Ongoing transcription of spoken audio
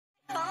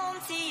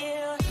to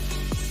you.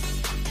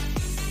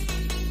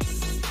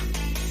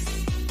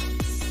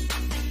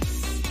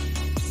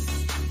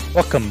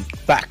 Welcome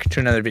back to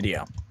another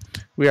video.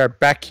 We are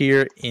back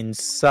here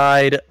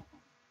inside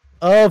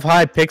of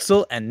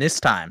Hypixel, and this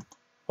time,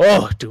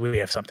 do we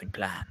have something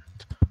planned?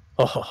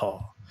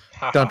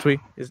 Don't we?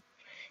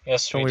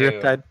 Yes, we we do.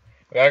 Riptide?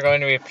 We are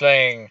going to be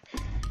playing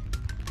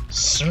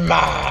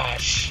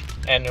sMASH,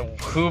 and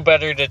who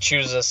better to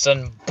choose us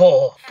than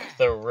Bulk,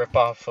 the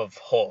ripoff of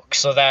Hulk,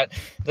 so that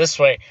this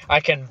way I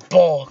can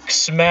bulk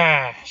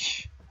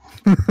smash.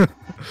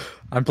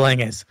 I'm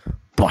playing as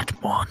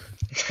Batman.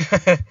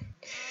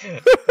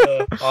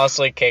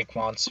 Honestly, Cake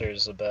Monster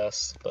is the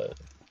best, but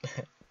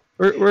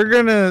we're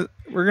gonna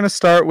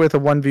start with a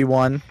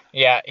 1v1.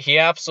 yeah, he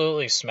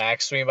absolutely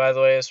smacks me, by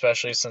the way,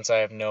 especially since I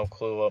have no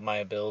clue what my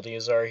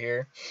abilities are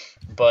here.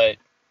 But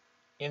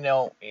you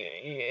know,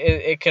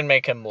 it can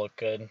make him look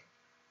good.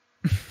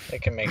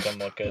 It can make him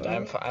look good.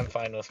 I'm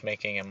fine with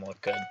making him look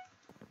good.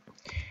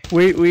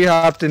 We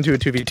hopped into a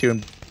 2v2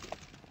 and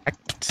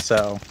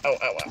so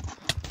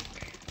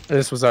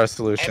this was our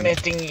solution.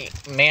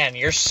 Man,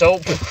 you're so.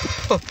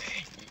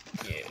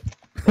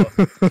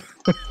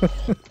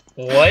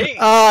 What?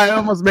 Oh, I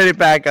almost made it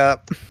back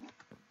up.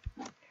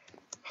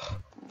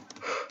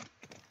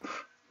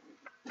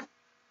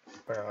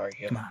 Where are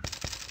you? Come on.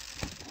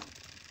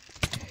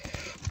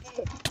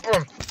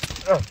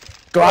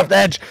 Go off the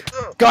edge!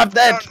 Go off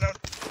the edge! No.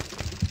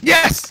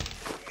 Yes!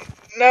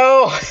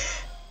 No!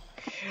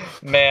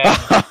 Man,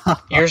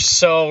 you're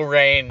so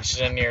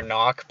ranged in your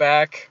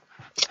knockback.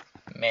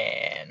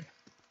 Man.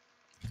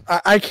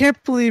 I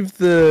can't believe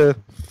the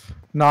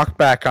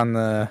knockback on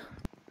the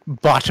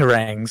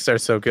batarangs are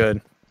so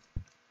good.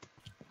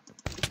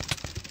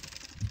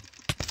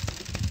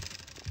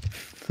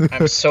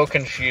 I'm so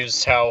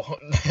confused how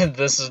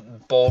this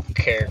bulk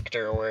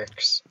character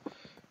works.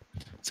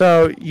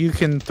 So you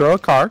can throw a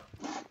car,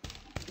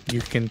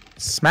 you can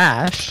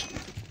smash,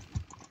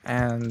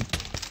 and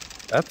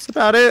that's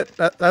about it.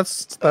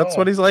 That's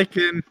what he's like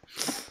in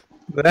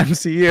the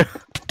MCU.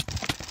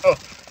 Oh.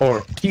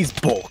 Or he's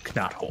Bulk,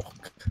 not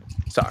Hulk.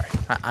 Sorry,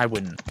 I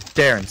wouldn't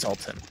dare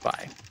insult him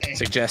by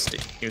suggesting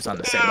he was on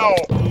the same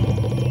level.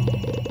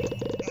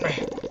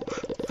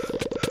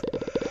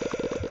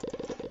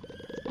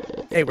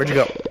 Hey, where'd you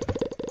go?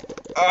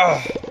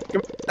 Ah!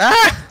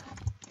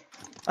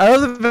 I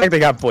love the fact they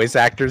got voice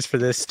actors for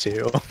this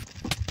too.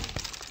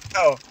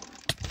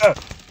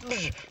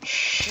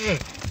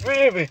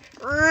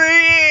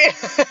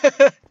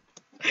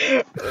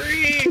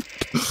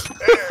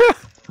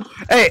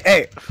 Hey!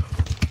 Hey!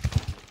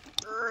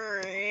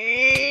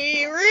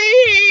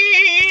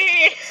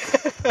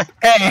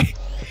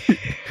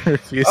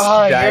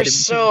 You're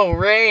so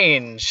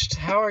ranged.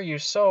 How are you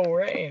so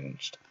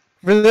ranged?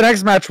 For the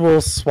next match,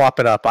 we'll swap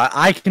it up.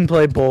 I can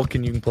play Bulk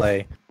and you can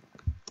play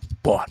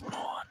Batman.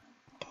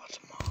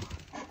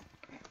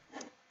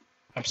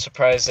 I'm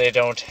surprised they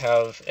don't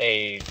have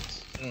a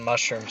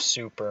Mushroom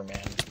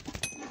Superman.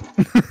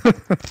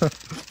 I'm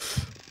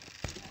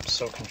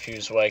so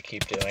confused what I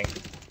keep doing.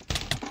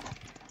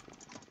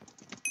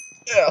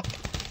 Yeah.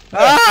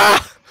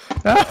 Ah!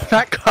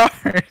 Not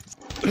cars.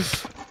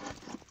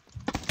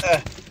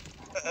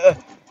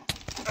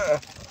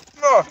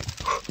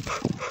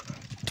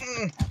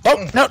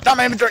 Oh, no, not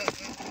my inventory.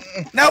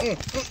 No.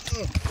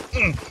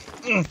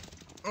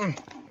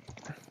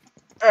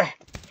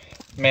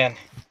 Man.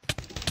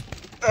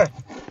 Oh,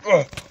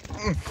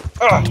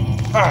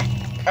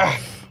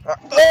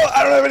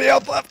 I don't have any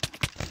health left.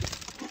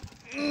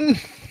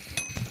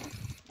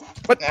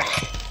 What?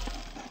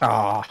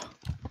 Ah.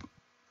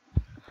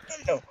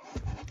 No.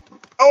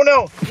 Oh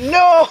no!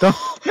 No!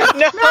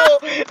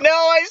 No!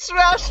 I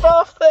smashed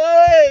off the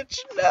edge!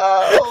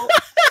 No!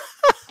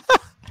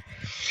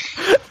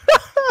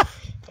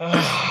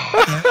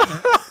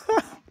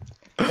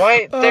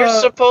 Why?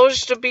 There's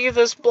supposed to be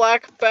this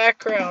black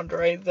background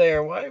right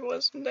there. Why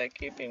wasn't that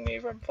keeping me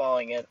from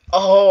falling in?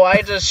 Oh,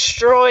 I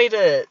destroyed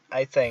it,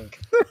 I think.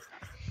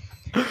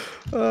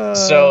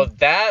 So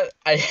that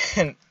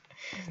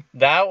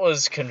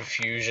was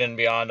confusion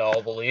beyond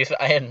all belief.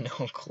 I had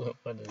no clue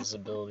what his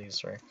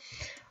abilities were.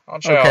 I'll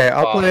try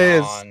I'll play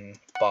as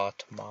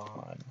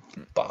Batman.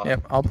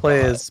 Yep, I'll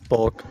play as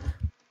Bulk.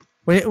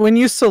 When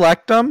you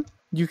select them,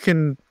 you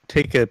can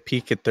take a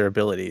peek at their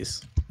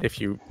abilities. If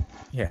you,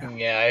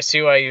 yeah, I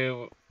see why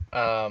you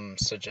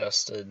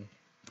suggested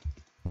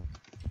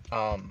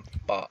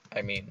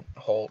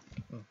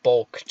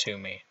Bulk to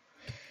me.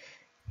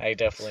 I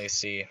definitely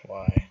see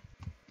why.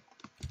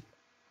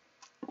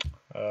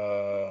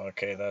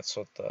 Okay, that's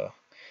what the...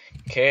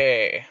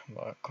 Okay.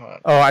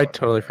 I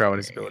totally forgot what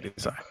his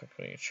abilities are.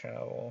 Quickly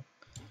travel.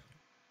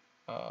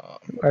 I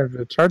have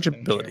a charge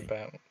ability.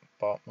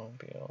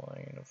 Batmobile,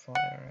 allowing you to fly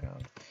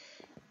around.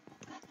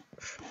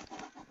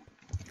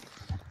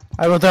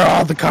 I will throw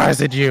all the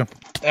cars at you.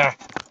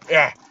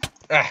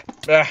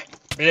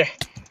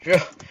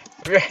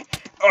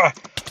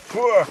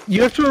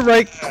 You have to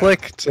right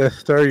click to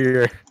throw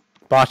your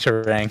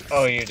batarang.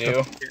 Oh, you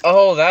do?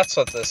 Oh, that's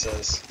what this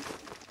is.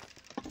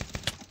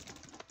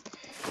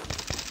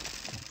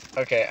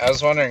 Okay, I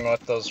was wondering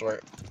what those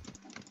were.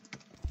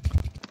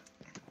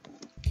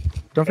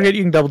 Don't forget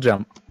you can double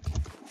jump.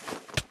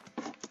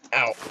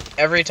 Ow.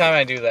 Every time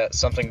I do that,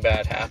 something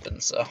bad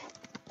happens, so.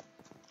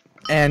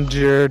 And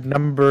your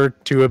number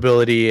 2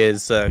 ability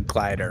is a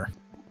glider.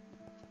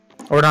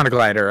 Or not a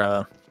glider,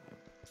 a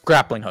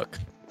grappling hook.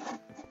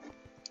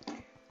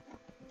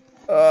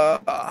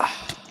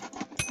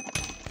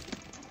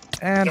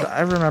 And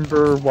I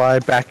remember why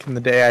back in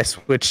the day I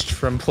switched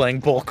from playing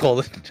bulk all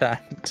the time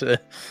to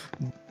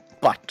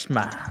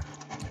Batman.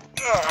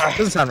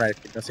 Doesn't sound right.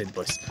 Don't say the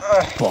voice.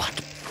 Bulk.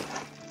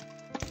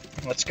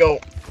 Let's go.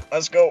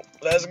 Let's go.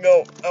 Let's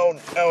go. Oh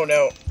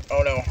no.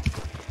 Oh no.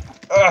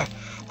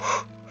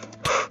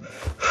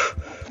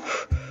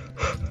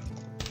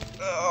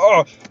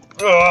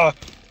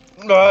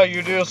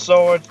 You do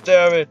so much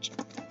damage.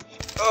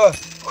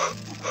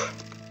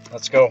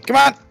 Let's go. Come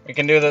on. We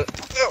can do this.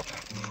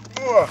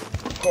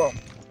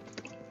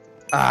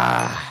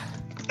 Ah.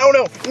 No,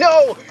 no,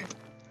 no!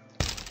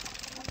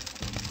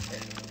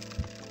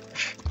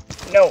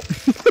 No.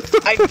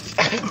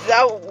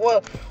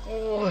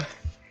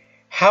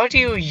 How do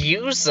you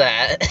use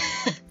that?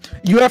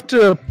 You have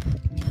to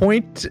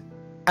point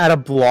at a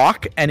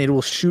block and it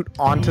will shoot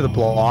onto the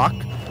block.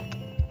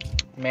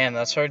 Man,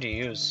 that's hard to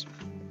use.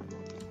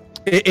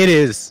 It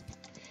is.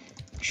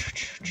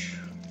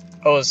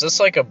 Oh, is this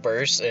like a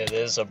burst? It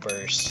is a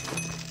burst.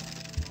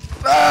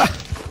 Ah!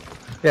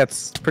 Yeah,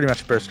 it's pretty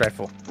much a burst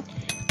rifle.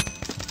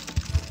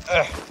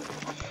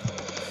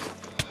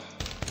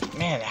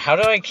 Man, how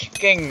do I keep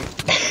getting...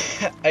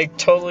 I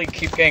totally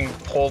keep getting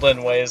pulled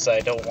in ways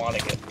I don't want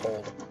to get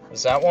pulled.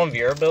 Is that one of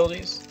your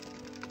abilities?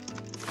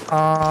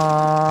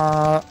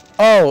 Oh,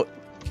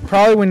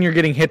 probably when you're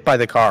getting hit by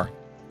the car.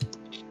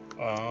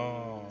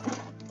 Oh.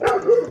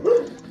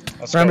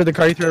 Remember the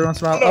car you threw every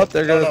once in a while? No, Oh,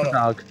 there goes the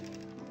dog.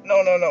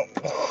 No, no, no.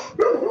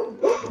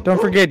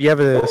 Don't forget, you have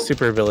a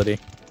super ability.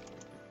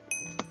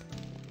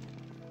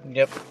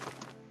 Yep.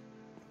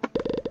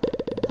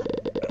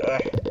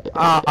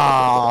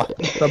 Ah,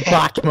 the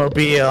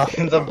Botmobile.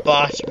 The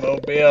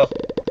Botmobile.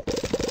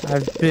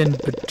 I've been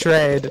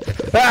betrayed.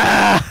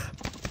 Ah!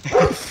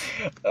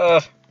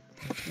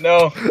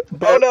 No.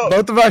 Oh no.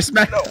 Both of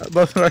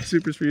our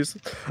supers were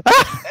useless.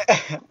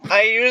 Ah!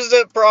 I used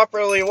it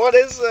properly. What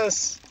is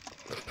this?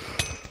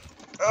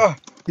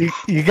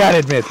 You gotta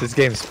admit, this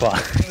game's fun.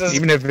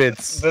 Even if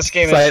it's this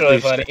game is really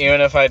fun.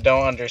 Even if I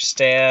don't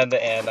understand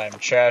and I'm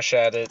trash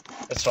at it,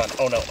 it's fun.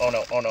 Oh no! Oh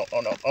no! Oh no!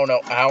 Oh no! Oh no!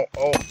 Ow!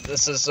 Oh,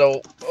 this is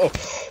so. Oh.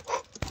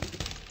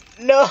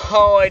 No,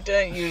 I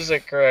didn't use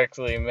it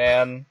correctly,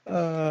 man.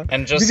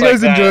 And just if you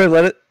guys like enjoy, that,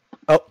 let it.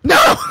 Oh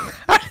no!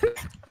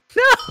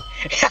 No!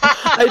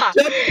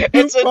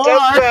 It's a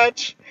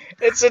deathmatch.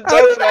 It's a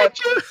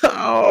deathmatch.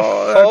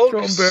 Oh,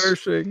 that's so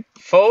embarrassing.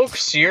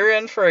 Folks, you're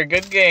in for a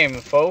good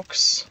game,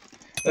 folks.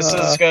 This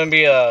is gonna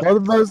be a.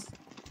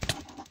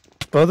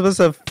 Both of us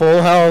have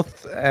full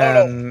health,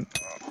 and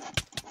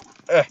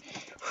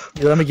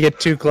you let me get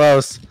too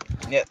close.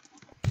 Yeah.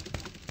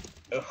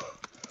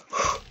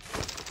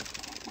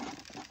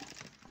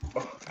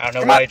 I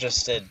don't know what I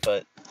just did,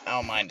 but I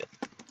don't mind it.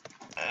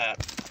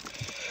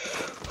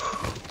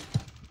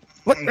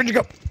 Where'd you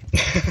go?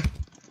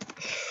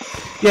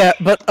 Yeah,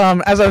 but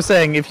as I was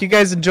saying, if you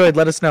guys enjoyed,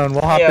 let us know, and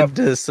we'll hop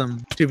into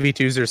some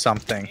 2v2s or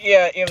something.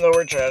 Yeah, even though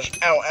we're trash.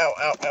 Ow, ow,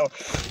 ow, ow.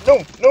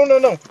 No, no, no,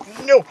 no,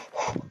 no.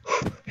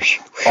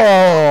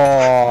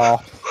 Oh,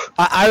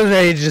 I was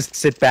ready to just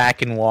sit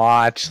back and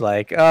watch,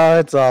 like, oh,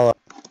 it's all.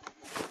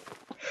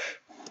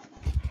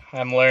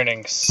 I'm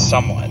learning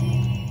somewhat.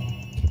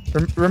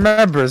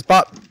 Remember, as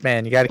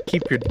Botman, you gotta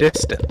keep your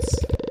distance.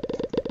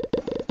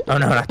 Oh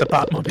no, not the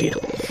Botmobile.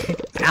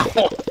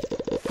 Ow.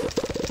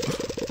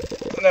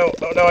 No,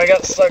 oh no, I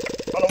got stuck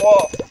on a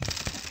wall.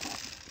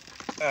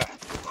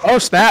 Oh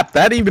snap,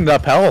 that evened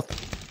up health.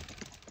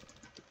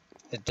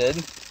 It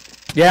did?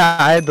 Yeah,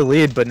 I had the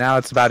lead, but now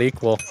it's about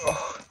equal.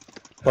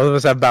 Both of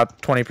us have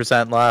about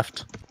 20%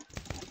 left.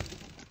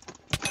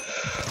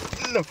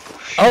 No.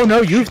 Oh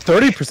no, you have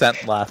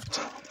 30%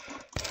 left.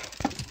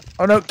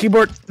 Oh no,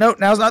 keyboard. No,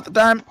 now's not the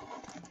time.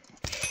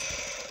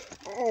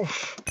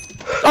 Oof.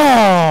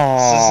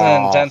 Oh! This is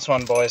an intense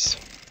one, boys.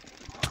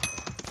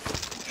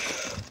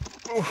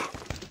 Oof.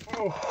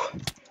 Oof.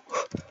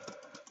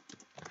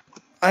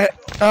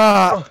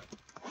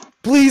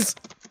 Please.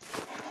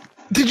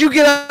 Did you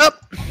get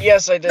up?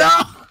 Yes, I did. No!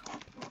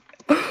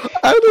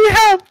 I only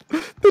have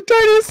the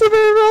tiniest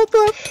amount of health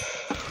left.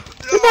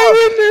 If I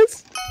win this.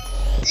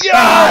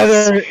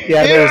 Yes!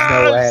 There's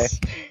no way.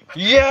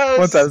 Yes!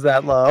 Once I was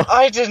that low.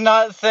 I did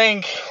not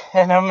think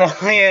in a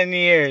million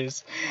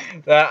years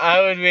that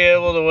I would be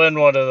able to win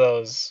one of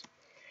those.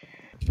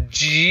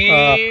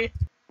 G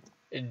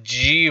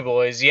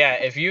boys. Yeah,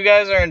 if you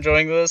guys are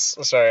enjoying this,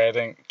 sorry, I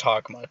didn't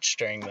talk much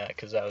during that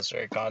because I was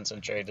very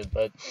concentrated,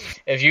 but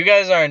if you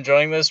guys are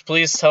enjoying this,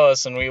 please tell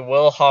us and we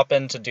will hop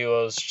into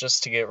duos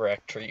just to get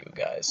wrecked for you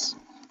guys.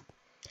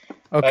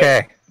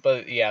 Okay.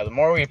 But yeah, the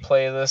more we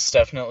play this,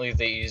 definitely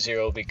the easier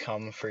it will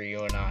become for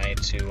you and I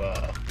to,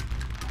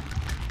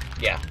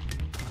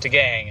 to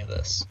get hang of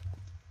this.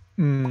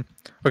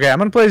 Okay, I'm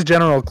gonna play as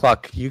General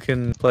Cluck. You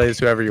can play as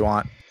whoever you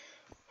want.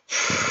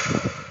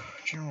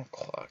 General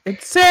Cluck.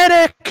 It's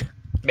Sonic!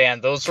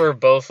 Man, those were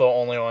both the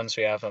only ones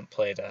we haven't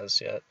played as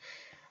yet.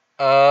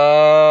 I'm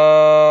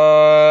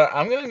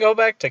gonna go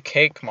back to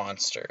Cake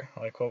Monster,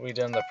 like what we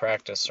did in the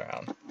practice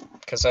round,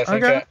 because I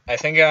think I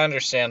think I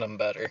understand them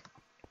better.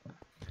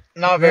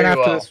 Not very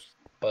well,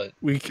 but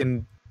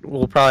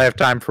we'll probably have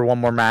time for one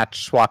more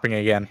match, swapping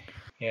again.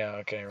 Yeah.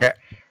 Okay.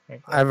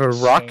 I have a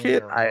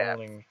rocket. I have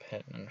pin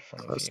in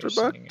front cluster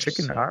bug,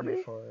 chicken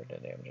army. Forward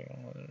and damaging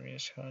all the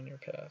enemies on your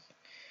path.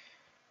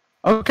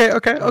 Okay.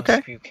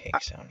 Spew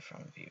cake sound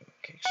from view.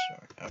 Cake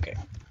store. Okay.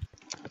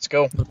 Let's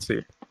go. Let's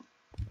see.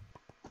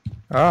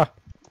 Ah.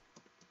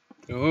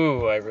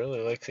 Ooh, I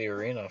really like the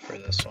arena for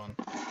this one.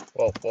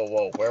 Whoa.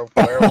 Where?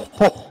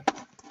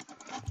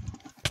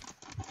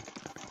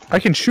 I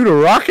can shoot a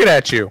rocket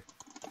at you.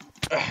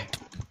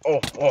 Oh.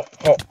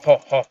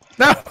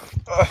 No.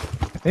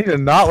 I need to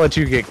not let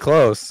you get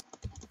close.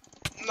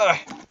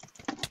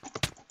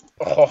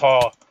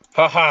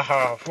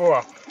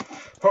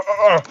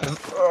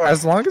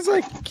 As long as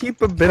I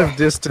keep a bit of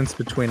distance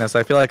between us,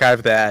 I feel like I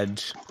have the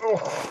edge.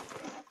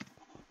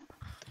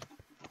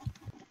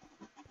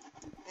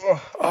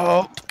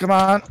 Oh, come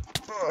on.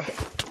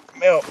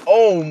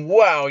 Oh,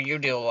 wow, you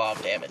deal a lot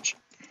of damage.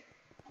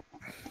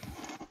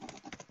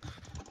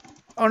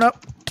 Oh, no.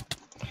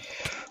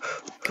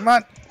 Come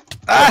on.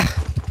 Ah!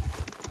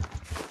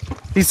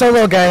 He's so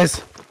low,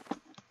 guys.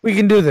 We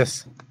can do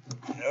this.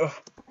 No,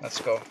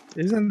 let's go.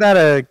 Isn't that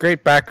a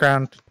great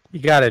background? You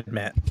gotta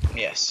admit.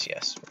 Yes,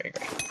 very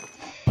great.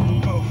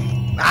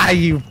 Ah,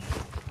 you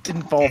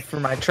didn't fall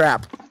for my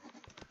trap.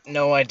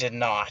 No, I did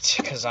not,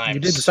 because I'm You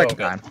did the second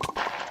time.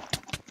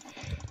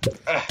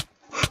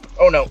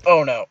 Oh no.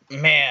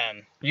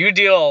 Man, you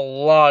deal a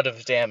lot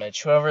of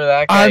damage. Whoever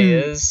that guy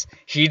is,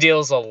 he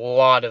deals a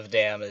lot of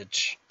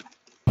damage.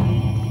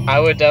 I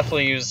would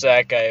definitely use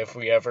that guy if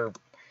we ever...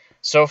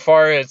 So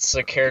far, it's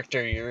the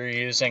character you're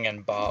using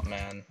in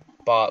Botman.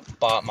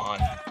 Botman.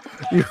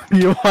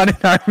 You want an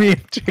army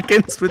of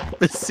chickens with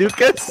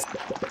bazookas?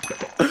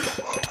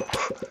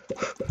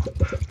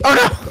 Oh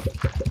no!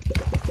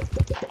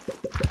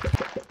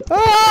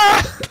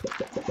 Ah!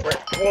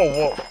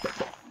 Whoa.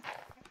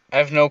 I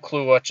have no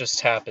clue what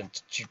just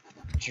happened.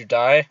 Did you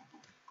die?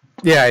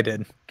 Yeah, I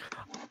did.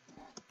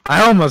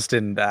 I almost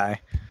didn't die.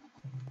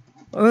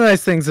 One of the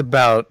nice things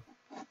about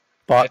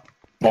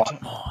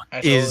Botman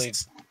I totally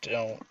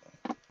don't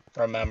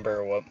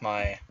remember what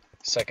my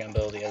second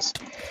ability is.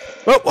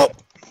 Whoa!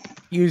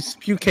 You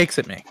spew cakes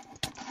at me.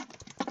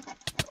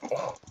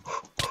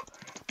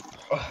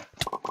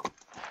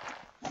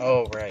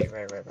 Oh, right.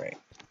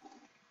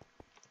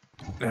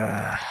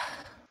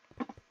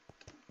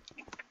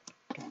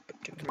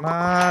 Come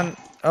on.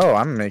 Oh,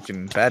 I'm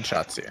making bad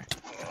shots here.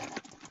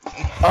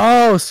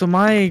 Oh, so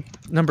my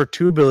number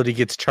 2 ability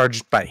gets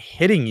charged by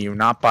hitting you,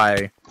 not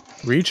by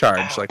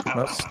recharge, like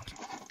most.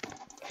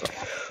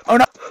 Oh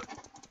no!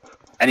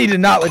 I need to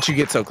not let you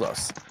get so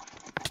close.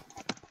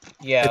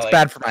 Yeah, it's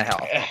bad for my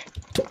health.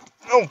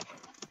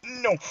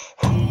 No.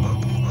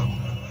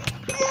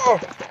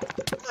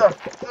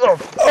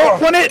 Oh,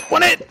 one hit!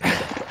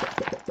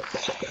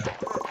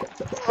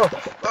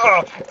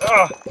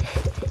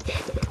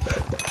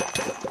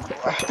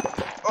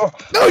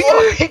 No,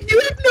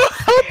 you have no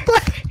health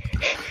left.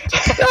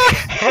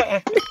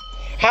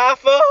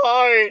 Half a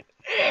heart.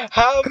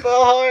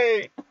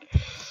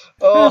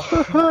 Oh. Half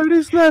a heart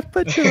is left,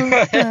 but don't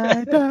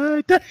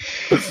die.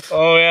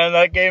 Oh man,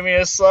 that gave me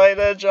a slight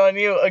edge on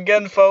you.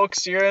 Again,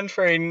 folks, you're in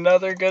for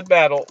another good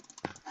battle.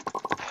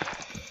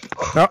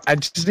 No, I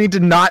just need to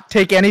not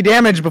take any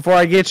damage before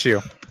I get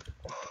you.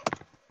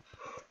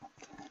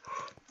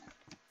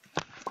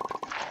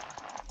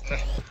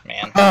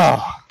 Man,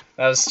 oh.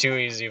 That was too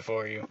easy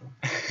for you.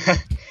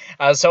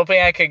 I was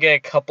hoping I could get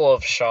a couple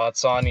of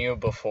shots on you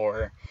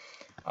before.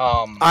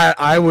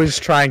 I was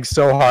trying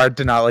so hard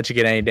to not let you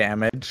get any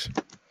damage.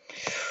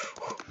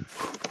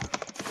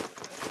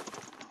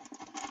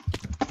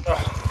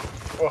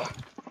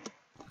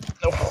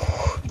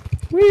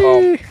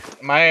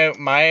 My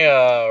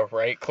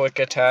right click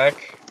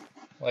attack,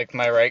 like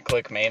my right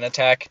click main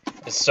attack,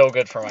 is so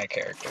good for my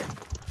character.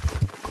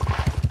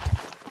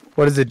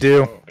 What does it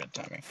do? Oh, good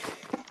timing.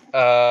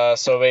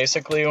 So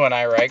basically when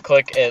I right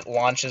click, it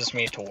launches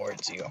me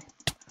towards you.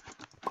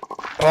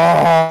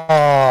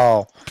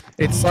 Oh,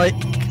 it's like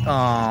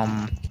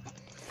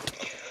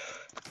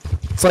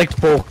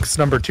Bulk's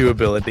number 2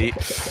 ability.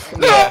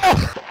 Yeah.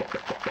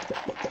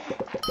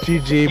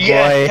 GG, boy.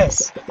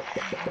 Yes.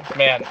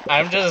 Man,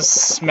 I'm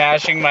just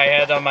smashing my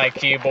head on my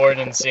keyboard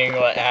and seeing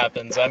what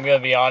happens. I'm gonna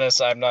be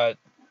honest,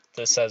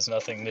 this has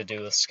nothing to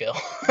do with skill.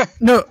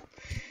 No,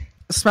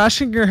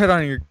 smashing your head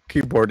on your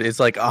keyboard is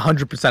like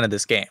 100% of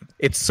this game.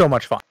 It's so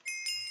much fun.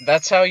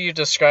 That's how you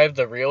described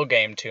the real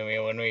game to me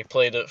when we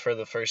played it for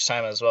the first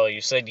time as well. You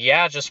said,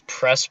 yeah, just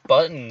press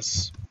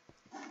buttons.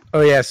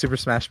 Oh yeah, Super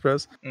Smash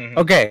Bros. Mm-hmm.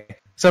 Okay,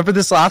 so for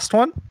this last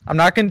one, I'm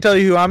not going to tell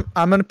you who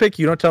I'm going to pick.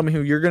 You don't tell me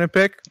who you're going to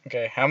pick.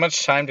 Okay, how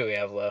much time do we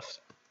have left?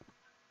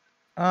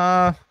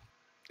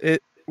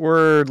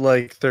 We're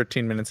like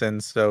 13 minutes in,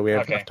 so we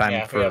have Okay, enough time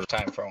yeah, for. we have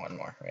time for one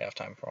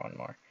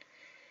more.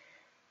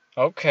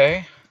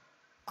 Okay.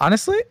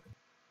 Honestly,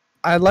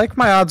 I like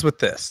my odds with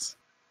this.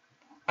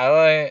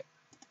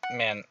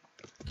 Man,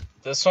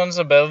 this one's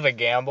a bit of a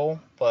gamble,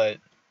 but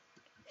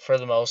for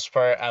the most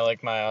part, I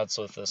like my odds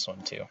with this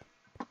one too.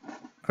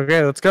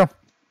 Okay, let's go.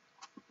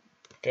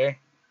 Okay.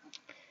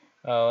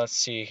 Let's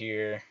see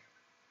here.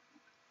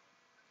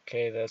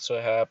 Okay, that's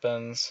what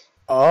happens.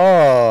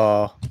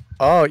 Oh,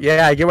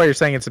 yeah, I get why you're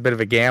saying it's a bit of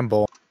a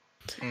gamble.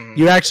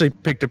 You actually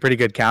picked a pretty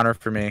good counter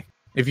for me.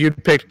 If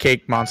you'd picked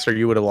Cake Monster,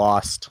 you would have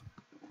lost.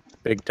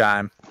 Big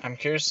time. I'm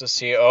curious to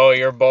see. Oh,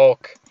 your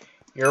bulk.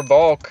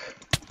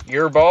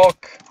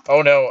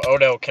 Oh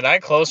no. Can I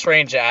close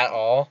range at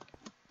all?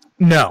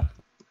 No,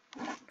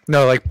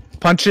 like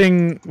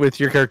punching with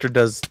your character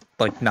does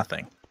like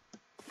nothing.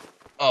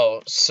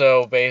 Oh,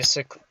 so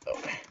basically.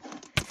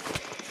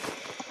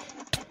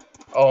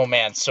 Oh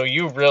man, so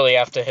you really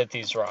have to hit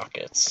these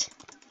rockets.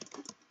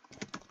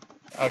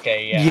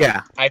 Okay, yeah.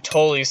 Yeah. I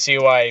totally see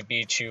why I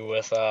beat you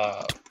with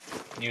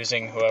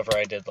using whoever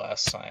I did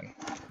last time.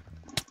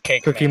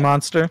 Cookie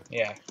Monster?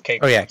 Yeah,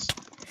 Cake Monster.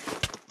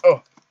 Yeah.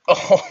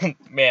 Oh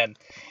man.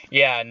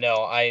 Yeah,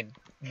 no,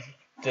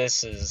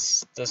 this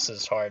is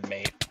hard,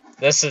 mate.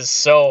 This is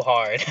so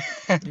hard.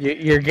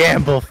 Your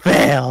gamble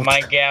failed.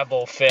 My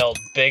gamble failed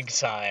big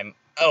time.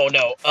 Oh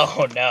no.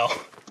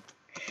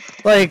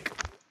 Like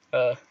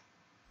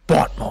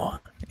Botmon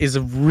is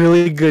a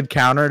really good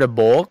counter to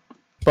bulk,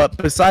 but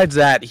besides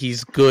that,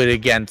 he's good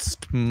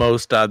against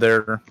most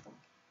other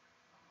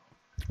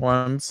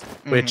ones,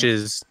 which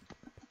is,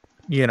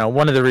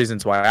 one of the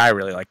reasons why I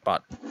really like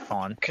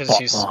Botmon. Because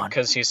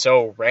he's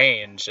so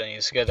ranged and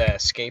he's good at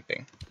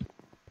escaping.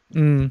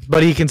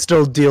 But he can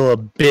still deal a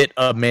bit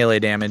of melee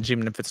damage,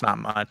 even if it's not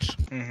much.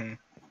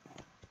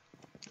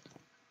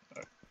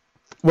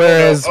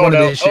 Whereas one of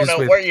the issues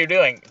with... what are you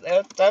doing?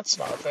 That's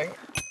nothing.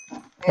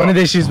 One of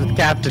the issues with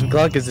Captain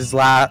Gluck is his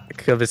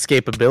lack of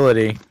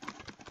escapability.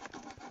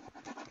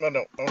 Oh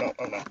no.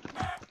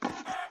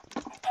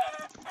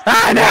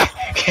 Ah, no!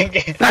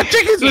 Not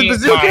chickens with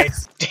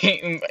bazookas!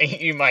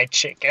 Eat my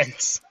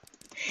chickens.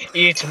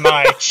 Eat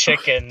my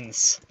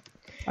chickens.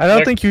 I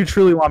don't think you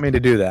truly want me to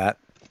do that.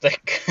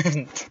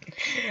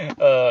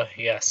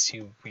 Yes,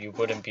 you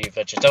wouldn't be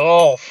vegetarian.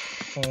 Oh,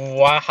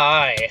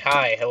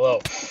 hi,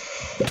 hello.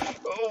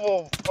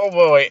 Oh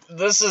boy,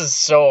 this is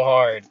so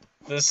hard.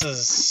 This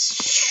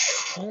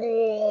is...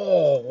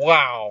 Oh,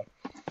 wow.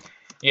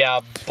 Yeah,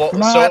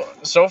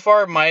 so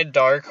far my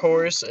dark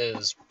horse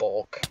is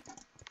bulk.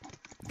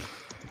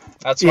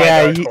 That's my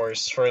dark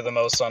horse for the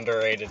most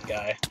underrated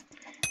guy.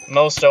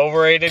 Most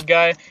overrated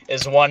guy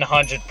is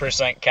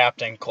 100%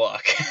 Captain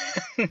Cluck.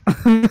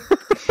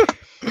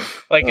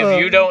 Like, if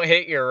you don't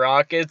hit your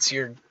rockets,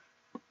 you're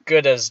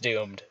good as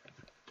doomed.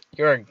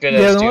 You're good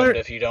as doomed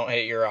if you don't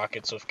hit your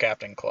rockets with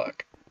Captain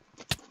Cluck.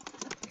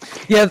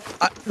 Yeah,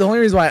 the only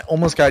reason why I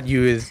almost got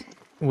you is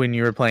when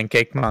you were playing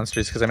Cake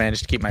Monsters, because I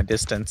managed to keep my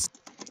distance.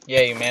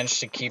 Yeah, you managed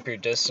to keep your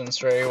distance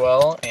very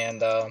well,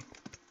 and,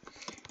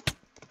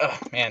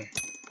 man.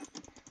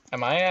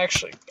 Am I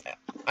actually...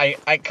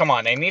 come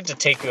on, I need to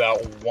take you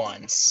out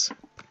once.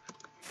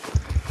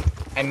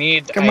 I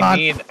need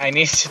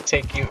to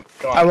take you...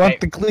 Go on, I want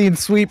the clean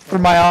sweep for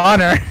my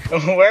honor.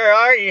 Where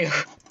are you?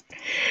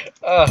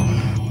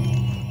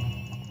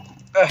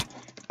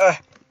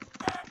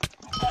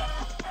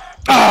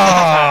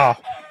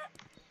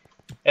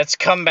 It's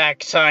comeback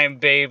time,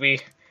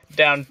 baby.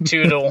 Down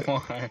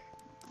 2-1.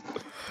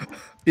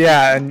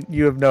 Yeah, and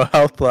you have no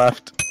health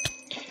left.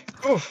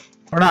 Oof.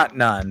 Or not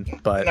none,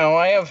 but... No,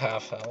 I have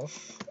half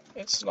health.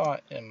 It's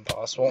not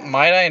impossible.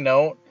 Might I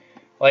note,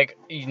 like,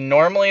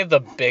 normally the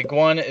big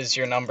one is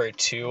your number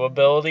 2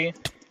 ability.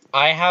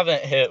 I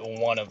haven't hit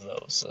one of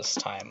those this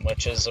time,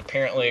 which is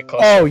apparently a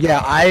cluster. Oh,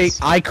 yeah,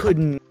 I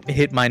couldn't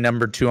hit my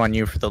number 2 on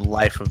you for the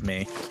life of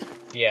me.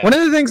 Yeah. One of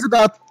the things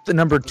about the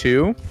number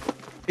 2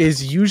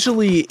 is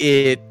usually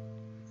it,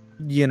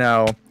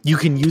 you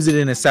can use it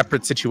in a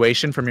separate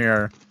situation from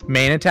your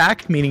main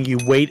attack, meaning you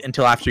wait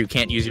until after you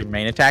can't use your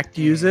main attack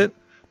to use it.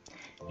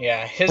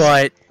 Yeah,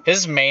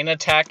 his main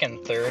attack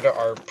and third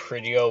are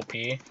pretty OP.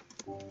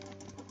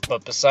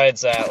 But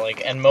besides that,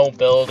 like, and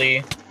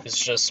mobility is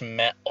just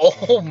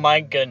oh my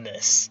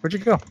goodness. Where'd you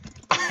go?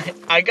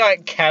 I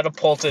got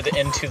catapulted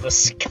into the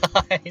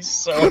sky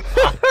so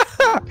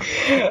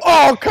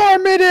Oh,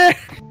 Carmine!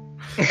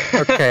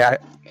 Okay,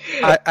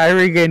 I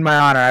regained my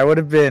honor. I would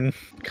have been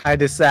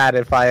kind of sad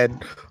if I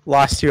had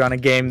lost you on a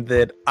game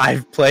that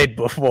I've played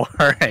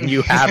before and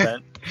you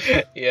haven't.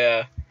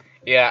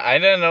 Yeah, I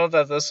didn't know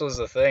that this was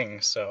a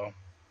thing, so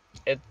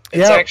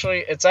it's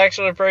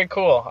actually pretty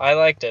cool. I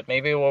liked it.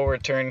 Maybe we'll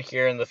return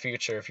here in the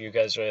future if you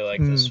guys really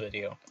like this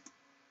video.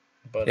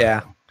 But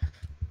yeah.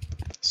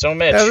 So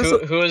Mitch,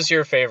 who is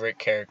your favorite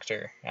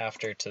character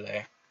after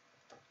today?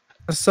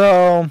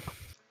 So,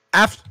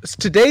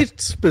 today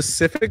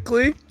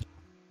specifically,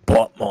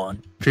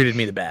 Botmon treated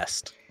me the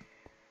best.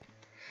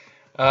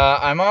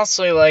 I'm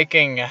honestly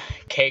liking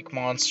Cake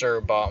Monster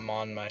or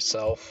Botmon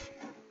myself.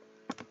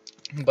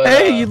 But,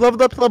 hey, you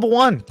leveled up to level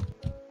 1.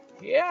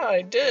 Yeah,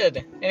 I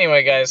did.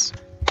 Anyway, guys,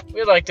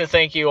 we'd like to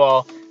thank you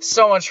all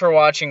so much for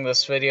watching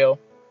this video,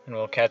 and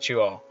we'll catch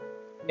you all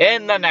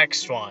in the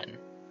next one.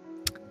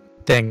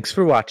 Thanks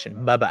for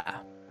watching.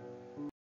 Bye-bye.